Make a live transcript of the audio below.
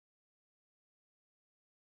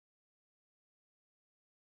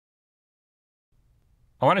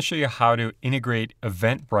I want to show you how to integrate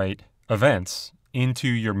Eventbrite events into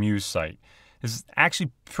your Muse site. This is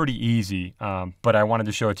actually pretty easy, but I wanted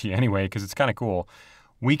to show it to you anyway because it's kind of cool.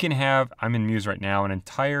 We can have, I'm in Muse right now, an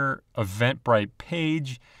entire Eventbrite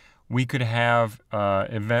page. We could have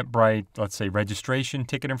Eventbrite, let's say registration,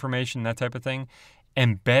 ticket information, that type of thing,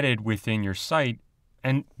 embedded within your site,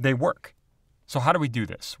 and they work. So how do we do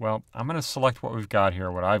this? Well, I'm going to select what we've got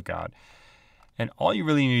here, what I've got. And all you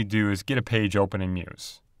really need to do is get a page open in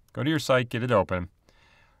Muse. Go to your site, get it open.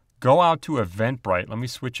 Go out to Eventbrite. Let me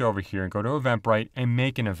switch over here and go to Eventbrite and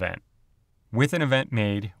make an event. With an event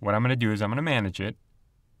made, what I'm going to do is I'm going to manage it.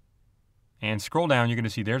 And scroll down, you're going to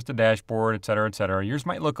see there's the dashboard, et cetera, et cetera. Yours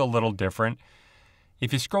might look a little different.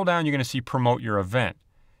 If you scroll down, you're going to see promote your event.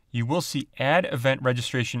 You will see add event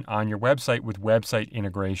registration on your website with website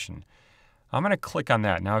integration. I'm going to click on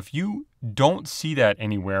that. Now, if you don't see that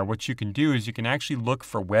anywhere, what you can do is you can actually look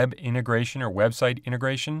for web integration or website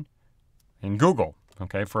integration in Google,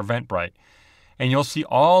 okay, for Eventbrite. And you'll see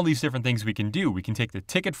all these different things we can do. We can take the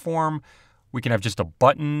ticket form. We can have just a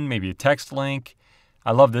button, maybe a text link.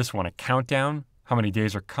 I love this one, a countdown, how many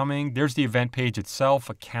days are coming. There's the event page itself,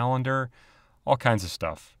 a calendar, all kinds of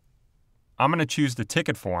stuff. I'm going to choose the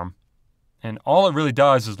ticket form. And all it really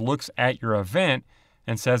does is looks at your event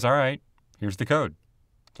and says, all right, here's the code.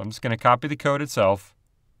 So I'm just going to copy the code itself,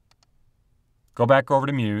 go back over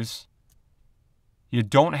to Muse. You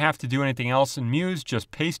don't have to do anything else in Muse, just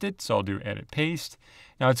paste it. So I'll do edit paste.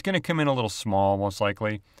 Now it's going to come in a little small, most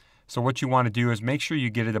likely. So what you want to do is make sure you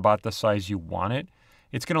get it about the size you want it.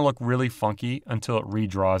 It's going to look really funky until it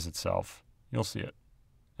redraws itself. You'll see it.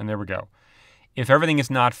 And there we go. If everything is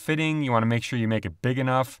not fitting, you want to make sure you make it big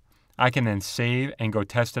enough. I can then save and go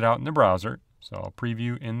test it out in the browser. So I'll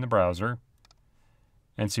preview in the browser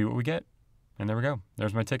and see what we get. And there we go.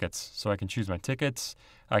 There's my tickets. So I can choose my tickets.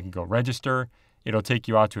 I can go register. It'll take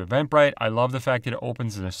you out to Eventbrite. I love the fact that it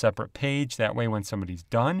opens in a separate page. That way when somebody's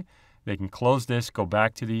done, they can close this, go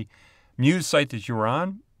back to the Muse site that you were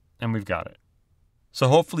on, and we've got it. So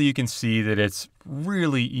hopefully you can see that it's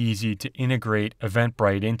really easy to integrate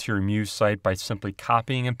Eventbrite into your Muse site by simply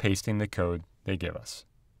copying and pasting the code they give us.